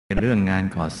เรื่องงาน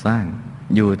ก่อสร้าง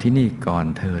อยู่ที่นี่ก่อน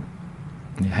เถิด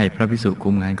ให้พระภิกษุคุ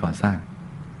มงานก่อสร้าง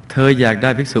เธออยากได้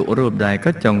ภิกษุรูปใดก็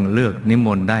จงเลือกนิม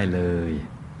นต์ได้เลย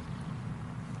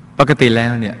ปกติแล้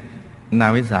วเนี่ยนา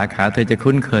งวิสาขาเธอจะ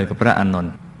คุ้นเคยกับพระอานน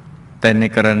ท์แต่ใน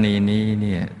กรณีนี้เ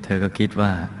นี่ยเธอก็คิดว่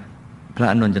าพระ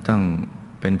อานนท์จะต้อง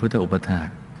เป็นพุทธอุปถาก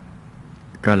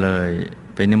ก็เลย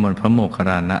เป็นนิมนต์พระโมคคัล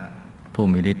ลานะผู้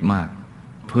มีฤทธิ์มาก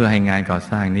เพื่อให้งานก่อ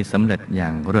สร้างนี้สำเร็จอย่า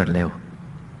งรวดเร็ว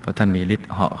เพราะท่านมีฤทธิ์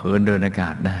เหาะเหินเดินอากา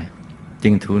ศได้จึ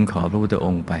งทูลขอพระพุทธอ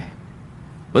งค์ไป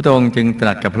พระองค์จึงต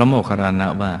รัสกับพระโมคคัลลานะ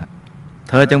ว่า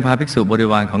เธอจงพาภิกษุบริ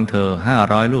วารของเธอ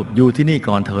500 รูปอยู่ที่นี่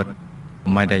ก่อนเถิด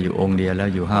ไม่ได้อยู่องค์เดียวแล้ว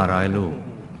อยู่500 รูป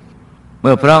เ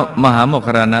มื่อพระมหาโมค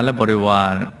คัลลานะและบริวา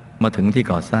รมาถึงที่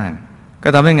ก่อสร้างก็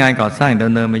ทำให้งานก่อสร้างด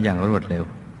ำเนินไปอย่างรวดเร็ว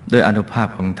ด้วยอานุภาพ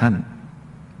ของท่าน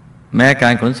แม้กา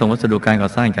รขนส่งวัสดุการก่อ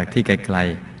สร้างจากที่ไกล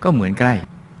ๆก็เหมือนใกล้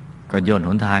ก็ย่นห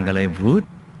นทางกันเลยวุด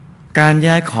การ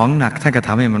ย้ายของหนักท่านก็ท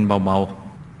ำให้มันเบา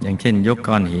ๆอย่างเช่นยก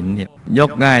ก้อนหินเนี่ยย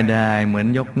กง่ายได้เหมือน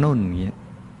ยกนุ่นอย่างเงี้ย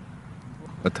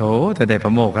โถแต่ได้พร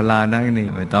ะโมคคัลลานะนี่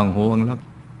ไม่ต้องห่วงหรอก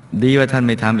ดีว่าท่านไ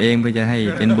ม่ทำเองเพื่อจะให้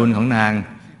เป็นบุญของนาง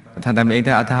ท่านทำเอง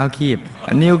ถ้าเอาเท้าคีบ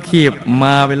นิ้วคีบม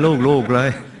าเป็นลูกๆเลย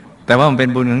แต่ว่ามันเป็น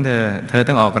บุญของเธอเธอ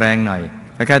ต้องออกแรงหน่อย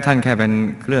แค่ท่านแค่เป็น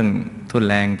เครื่องทุ่น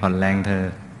แรงผ่อนแรงเธอ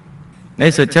ใน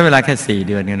สุดใช้เวลาแค่4 เ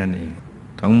ดือนนั่นเอง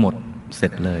ทั้งหมดเสร็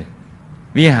จเลย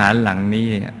วิหารหลังนี้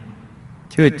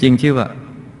ชื่อจริงชื่อว่า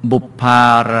บุพพา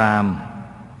ราม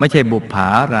ไม่ใช่บุพผา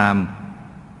ราม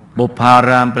บุพพา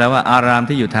รามแปลว่าอาราม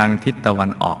ที่อยู่ทางทิศตะวัน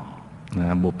ออกน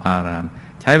ะบุพพาราม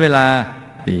ใช้เวลา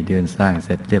4 เดือนสร้างเส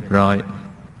ร็จเรียบร้อย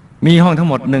มีห้องทั้ง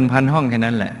หมด 1,000 ห้องแค่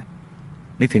นั้นแหละ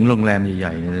นึกถึงโรงแรมให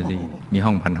ญ่ๆเลยสิมีห้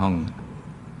อง1,000 ห้อง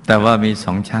แต่ว่ามี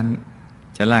2 ชั้น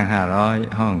ชั้นล่าง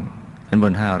500 ห้องชั้นบ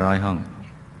น500 ห้อง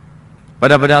ประ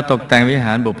ดับประดาตกแต่งวิห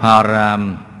ารบุพพาราม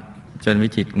จนวิ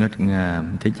จิตรงดงาม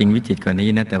ที่จริงวิจิตรกว่านี้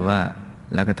นะแต่ว่า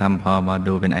แล้วก็ทำพอมา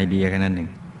ดูเป็นไอเดียแค่นั้นเอง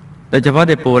โดยเฉพาะไ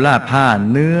ด้ปูลาดผ้า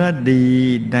เนื้อดี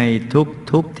ใน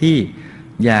ทุกที่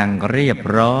อย่างเรียบ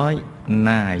ร้อย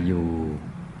น่าอยู่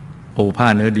ปูผ้า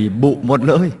เนื้อดีบุหมด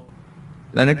เลย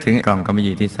แล้วนึกถึงกล่องกำมะห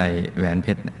ยี่ที่ใส่แหวนเพ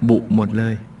ชรบุหมดเล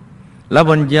ยแล้ว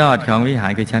บนยอดของวิหา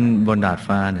รคือชั้นบนดาด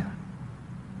ฟ้าเนี่ย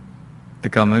แต่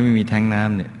ก่อนไม่มีแทงน้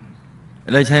ำเนี่ย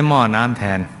เลยใช้หม้อน้ำแท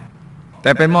นแ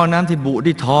ต่เป็นหม้อน้ำที่บุ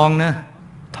ด้วยทองนะ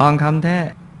ทองคำแท้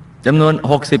จำนวน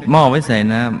60 หม้อไว้ใส่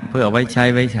น้ำเพื่อเอาไว้ใช้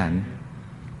ไว้ฉัน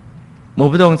หมู่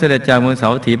พระองค์เสด็จจากเมืองสา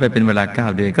วัตถีไปเป็นเวลา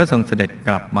9 เดือนก็ทรงเสด็จก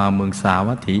ลับมาเมืองสา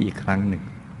วัตถีอีกครั้งหนึ่ง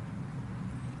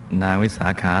นางวิสา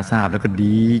ขาทราบแล้วก็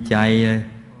ดีใจเลย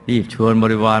รีบชวนบ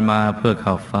ริวารมาเพื่อเ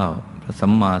ข้าเฝ้าพระสั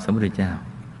มมาสัมพุทธเจ้า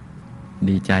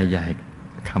ดีใจใหญ่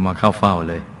เข้ามาเข้าเฝ้า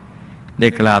เลยได้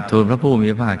กราบทูลพระผู้มี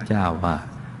พระภาคเจ้าว่า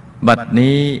บัด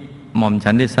นี้หม่อม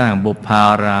ฉันได้สร้างบุพพา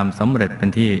รามสำเร็จเป็น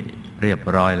ที่เรียบ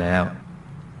ร้อยแล้ว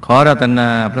ขอรัตนา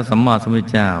พระสัมมาสัมพุทธ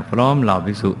เจ้าพร้อมเหล่า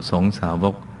ภิกษุสงฆ์สาว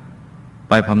ก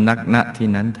ไปพำนักณที่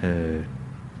นั้นเถิด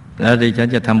แล้วดิฉัน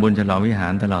จะทำบุญฉลองวิหา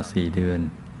รตลอด4 เดือน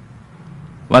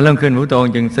วันเริ่มขึ้นพระอง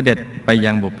ค์จึงเสด็จไป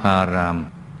ยังบุพพาราม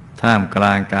ท่ามกล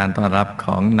างการต้อนรับข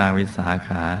องนางวิสาข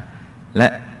าและ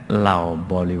เหล่า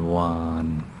บริวาร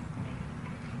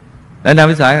และนาง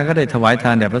วิสาขาก็ได้ถวายท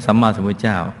านแด่พระสัมมาสัมพุทธเ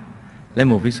จ้าและห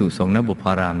มู่ภิกษุสงฆ์ณบุพพ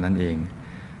ารามนั่นเอง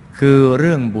คือเ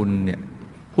รื่องบุญเนี่ย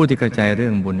ผู้ที่เข้าใจเรื่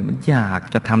องบุญมันอยาก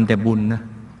จะทำแต่บุญนะ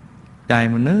ใจ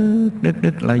มันนึ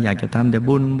กเราอยากจะทำแต่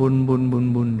บุญ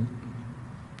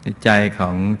ใจขอ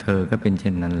งเธอก็เป็นเ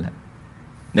ช่นนั้นแหละ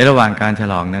ในระหว่างการฉ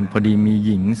ลองนั้นพอดีมีห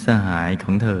ญิงสหายข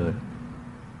องเธอ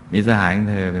มีสหายของ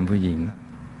เธอเป็นผู้หญิง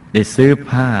ได้ซื้อ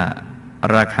ผ้า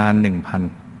ราคา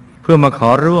 1,000 เพื่อมาขอ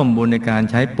ร่วมบุญในการ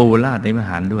ใช้ปูลาดในวิ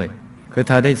หารด้วยคือเ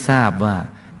ธอได้ทราบว่า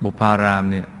บุพพาราม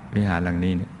เนี่ยวิหารหลัง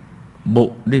นี้เนี่ยบุ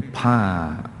ด้วยผ้า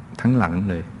ทั้งหลัง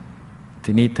เลย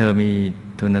ทีนี้เธอมี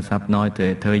ทุนทรัพย์น้อย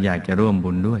เธออยากจะร่วม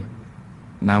บุญด้วย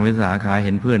นางวิสาขาเ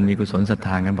ห็นเพื่อนมีกุศลศรัทธ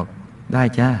ากันบอกได้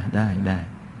จ้าได้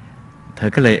เธอ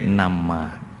ก็เลยน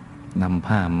ำ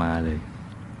ผ้ามาเลย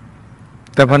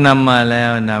แต่พอนำมาแล้ว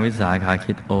นางวิสาขา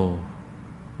คิดโอ้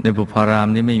ในบุพพาราม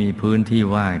นี้ไม่มีพื้นที่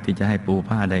ว่างที่จะให้ปู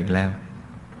ผ้าได้อีกแล้ว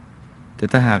แต่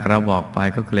ถ้าหากเราบอกไป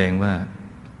ก็เกรงว่า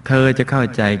เธอจะเข้า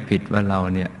ใจผิดว่าเรา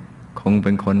เนี่ยคงเ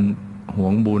ป็นคนหว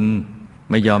งบุญ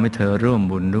ไม่ยอมให้เธอร่วม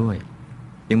บุญด้วย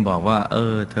จึงบอกว่า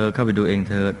เธอเข้าไปดูเอง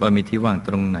เธอว่ามีที่ว่างต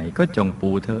รงไหนก็จง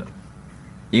ปูเธอ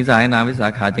หญิงสาวนางวิสา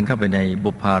ขาจึงเข้าไปใน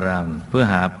บุพพารามเพื่อ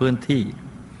หาพื้นที่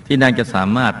ที่นางจะสา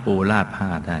มารถปูลาดผ้า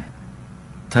ได้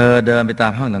เธอเดินไปตา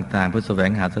มห้องต่างๆเพื่อแสว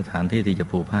งหาสถานที่ที่จะ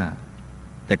ปูผ้า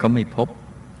แต่ก็ไม่พบ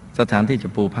สถานที่จะ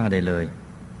ปูผ้าได้เลย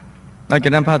นอกจา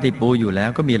กนั้นผ้าที่ปูอยู่แล้ว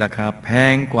ก็มีราคาแพ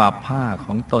งกว่าผ้าข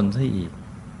องตนซะอีก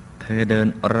เธอเดิน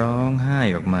ร้องไห้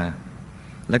ออกมา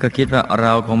แล้วก็คิดว่าเร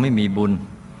าคงไม่มีบุญ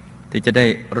ที่จะได้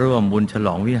ร่วมบุญฉล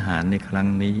องวิหารในครั้ง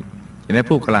นี้เห็นไหม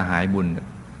ผู้กระหายบุญ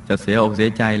จะเสียอกเสีย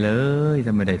ใจเลยถ้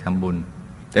าไม่ได้ทำบุญ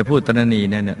แต่ผู้ตระหนี่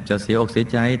เนี่ยจะเสียอกเสีย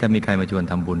ใจถ้ามีใครมาชวน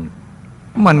ทำบุญ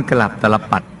มันกลับตล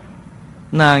ปัด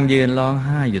นางยืนร้องไ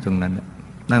ห้อยู่ตรงนั้น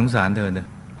น่าสงสารเธอเนี่ย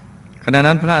ขณะ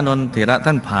นั้นพระอานนท์เถระ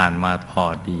ท่านผ่านมาพอ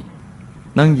ดี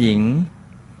น้องหญิง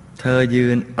เธอยื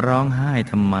นร้องไห้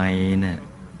ทำไมเนี่ย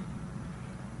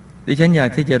ดิฉันอยาก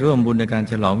ที่จะร่วมบุญในการ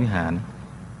ฉลองวิหาร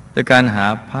โดยการหา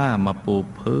ผ้ามาปู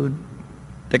พื้น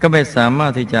แต่ก็ไม่สามาร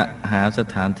ถที่จะหาส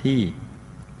ถานที่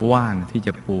ว่างที่จ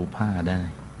ะปูผ้าได้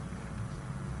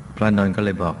พระอานนท์ก็เล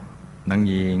ยบอกน้อง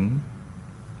หญิง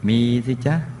มีสิ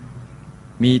จ๊ะ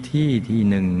มีที่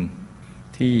หนึ่ง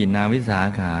ที่นางวิสา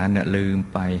ขาเนี่ยลืม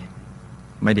ไป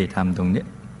ไม่ได้ทำตรงนี้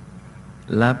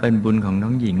และเป็นบุญของน้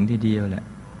องหญิงทีเดียวแหละ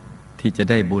ที่จะ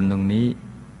ได้บุญตรงนี้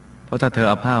เพราะถ้าเธอ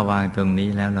เอาผ้าวางตรงนี้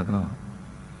แล้วก็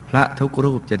พระทุก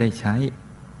รูปจะได้ใช้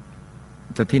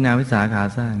แต่ที่นางวิสาขา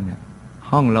สร้างเนี่ย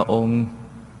ห้องละองค์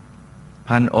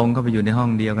1,000 องค์ก็ไปอยู่ในห้อง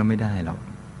เดียวกันไม่ได้หรอก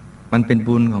มันเป็น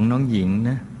บุญของน้องหญิง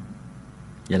นะ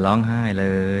อย่าร้องไห้เล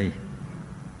ย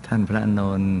ท่านพระอาน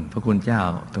นท์พระคุณเจ้า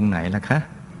ตรงไหนล่ะคะ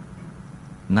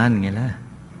นั่นไงล่ะ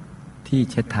ที่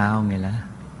เช็ดเท้าไงล่ะ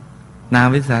นาง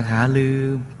วิสาขาลื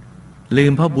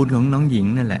มเพราะบุญของน้องหญิง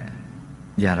นั่นแหละ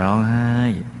อย่าร้องไห้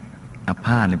เอา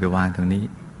ผ้าเนี่ยไปวางตรงนี้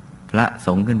พระส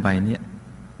งฆ์ขึ้นไปเนี่ย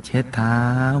เช็ดเท้า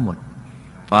หมด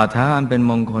ฝ่าเท้าอันเป็น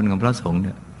มงคลของพระสงฆ์เ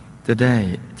นี่ยจะได้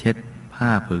เช็ดผ้า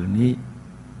ผืนนี้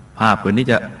ผ้าผืนนี้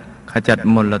จะขจัด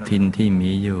มลทินที่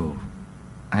มีอยู่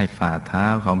ให้ฝ่าเท้า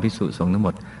ของภิกษุสงฆ์ทั้งหม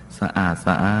ดสะอาดส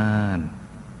ะอ้าน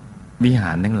วิห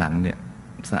ารทั้งหลังเนี่ย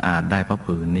สะอาดได้เพราะ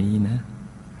ผืนนี้นะ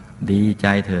ดีใจ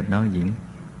เถิดน้องหญิง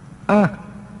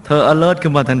เธอ alert ขึ้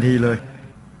นมาทันทีเลย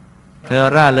เธอ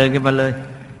ร่าเริงขึ้นมาเลย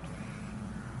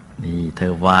นี่เธ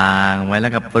อวางไว้แล้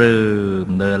วก็ปลื้ม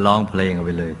เดินร้องเพลงออกไ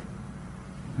ปเลย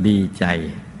ดีใจ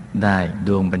ได้ด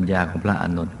วงปัญญาของพระอา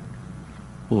นนท์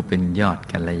ผู้เป็นยอด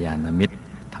กัลยาณมิตร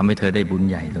ทำให้เธอได้บุญ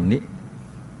ใหญ่ตรงนี้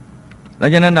หลัง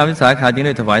จากนั้นนางวิสาขาจึงไ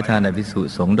ด้ถวายทานแด่ภิกษุ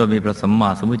สงฆ์โดยมีพระสัมมา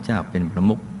สัมพุทธเจ้าเป็นประ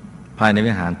มุขภายใน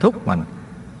วิหารทุกวัน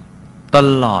ต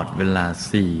ลอดเวลา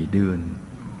4 เดือน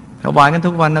ถวายกัน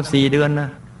ทุกวันนับ4 เดือนนะ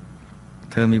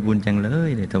เธอมีบุญจังเลย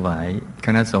ได้ถวายค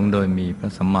ณะสงฆ์โดยมีพระ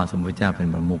สัมมาสัมพุทธเจ้าเป็น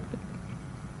ประมุข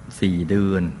4 เดื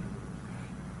อน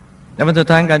และวันสุด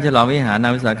ท้ายการฉลองวิหารนา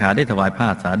งวิสาขาได้ถวายผ้า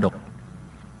สาดก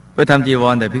เพื่อทำจีว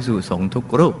รแด่ภิกษุสงฆ์ทุก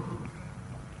รูป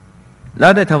แล้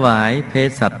วได้ถวายเภ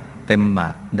สัชเต็มบา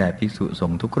ตรแด่ภิกษุส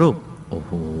งฆ์ทุกรูปโอ้โ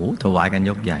หถวายกัน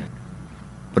ยกใหญ่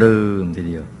ปลื้มที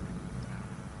เดียว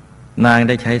นางไ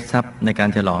ด้ใช้ทรัพย์ในการ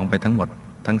ฉลองไปทั้งหมด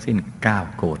ทั้งสิ้น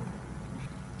9 โกฏ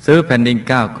ซื้อแผ่นดิน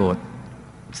9 โกฏ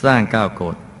สร้าง9 โก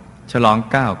ฏฉลอง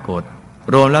9 โกฏ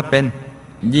รวมแล้วเป็น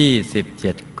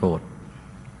27 โกฏ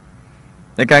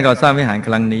ในการก่อสร้างวิหารค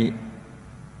รั้งนี้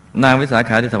นางวิสา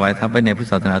ขาได้ถวายทรัพย์ไปในพุทธ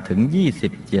ศาสนาถึง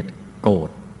27 โกฏ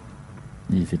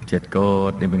27 โก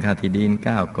ฏนี่เป็นค่าที่ดิน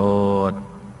9 โกฏ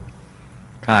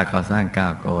ค่าก่อสร้าง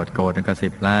9 โกฏโกฏนึงก็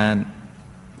10 ล้าน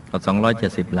ก็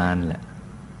270 ล้านแหละ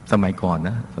สมัยก่อนน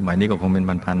ะสมัยนี้ก็คงเป็น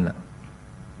พันๆแหละ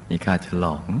มีค่าฉล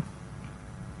อง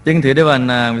จึงถือได้ว่า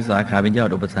นางวิสาขาเป็นยอด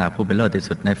อุปสาผู้เป็นเลิศที่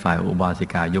สุดในฝ่ายอุบาสิ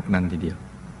กายุคนั้นทีเดียว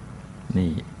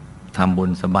นี่ทำบุญ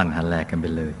สะบั้นหันแหลกกันไป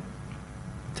เลย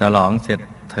ฉลองเสร็จ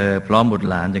เธอพร้อมบุตร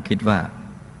หลานจะคิดว่า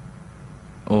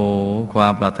โอ้ควา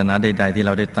มปรารถนาใดๆที่เร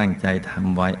าได้ตั้งใจท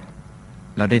ำไว้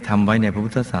เราได้ทำไว้ในพระพุ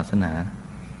ทธศาสนา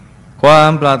ควา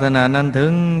มปรารถนานั้นถึ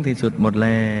งที่สุดหมดแ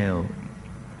ล้ว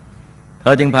เธ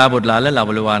อจึงพาบุตรหลานและเหล่า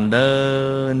บริวารเดิ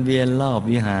นเวียนรอบ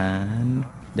วิหาร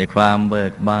ด้วยความเบิ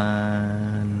กบา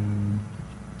น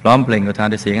พร้อมเปล่งอุทาน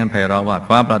ด้วยเสียงอันไพเราะว่าค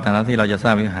วามปรารถนาที่เราจะสร้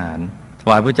างวิหารถ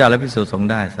วายพระเจ้าและภิกษุสงฆ์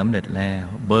ได้สำเร็จแล้ว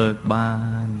เบิกบา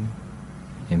น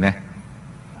เห็นไหม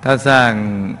ถ้าสร้าง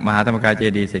มหาธรรมกายเจ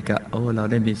ดีย์เสร็จก็เรา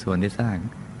ได้มีส่วนที่สร้าง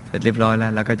เสร็จเรียบร้อยแล้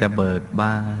วเราก็จะเบิกบ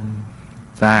าน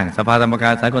สร้างสภาธรรมกา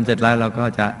ยสากลเสร็จแล้วเราก็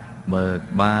จะเบิก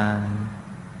บาน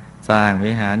สร้าง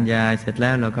วิหารยายเสร็จแ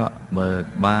ล้วเราก็เบิก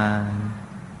บาน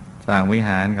สร้างวิห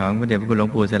ารของพระเดชพระคุณหลวง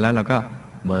ปู่เสร็จแล้วเราก็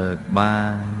เบิกบา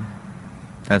น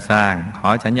ถ้าสร้างหอ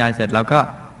ฉันยายเสร็จเราก็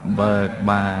เบิก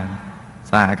บาน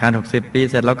สร้างอาคาร60 ปี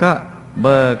เสร็จเราก็เ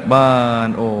บิกบาน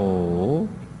โอ้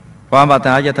ความปรารถ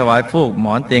นาจะถวายฟูกหม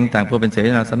อนเตียงต่างเพื่อเป็นเส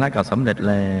นาสนะก็สำเร็จ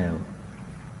แล้ว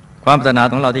ความปรารถนา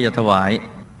ของเราที่จะถวาย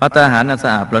ภัตตาหารอันสะ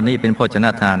อาดประณีตเป็นโภชน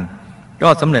ทานก็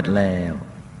สำเร็จแล้ว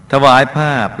ถวายผ้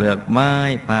าเปลือกไม้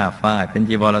ผ้าฝ้ายเป็น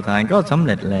จีวรทานก็สำเ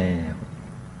ร็จแล้ว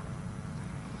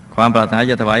ความปรารถนา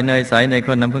จะถวายเนยใสเนย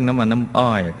ข้นน้ำผึ้งน้ำมันน้ำอ้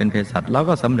อยเป็นเภสัชเรา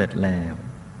ก็สำเร็จแล้ว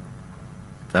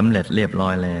สำเร็จเรียบร้อ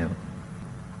ยแล้ว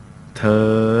เธ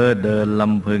อเดินล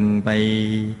ำพึงไป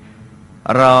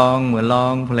ร้องเหมือนร้อ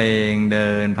งเพลงเดิ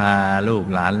นพาลูก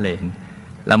หลานเหลน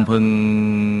ลำพึง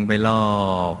ไปรอ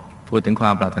บพูดถึงคว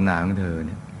ามปรารถนาของเธอเ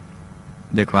นี่ย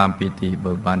ด้วยความปิติเ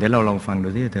บิกบานเดี๋ยวเราลองฟังดู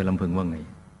ที่เธอลำพึงว่าไง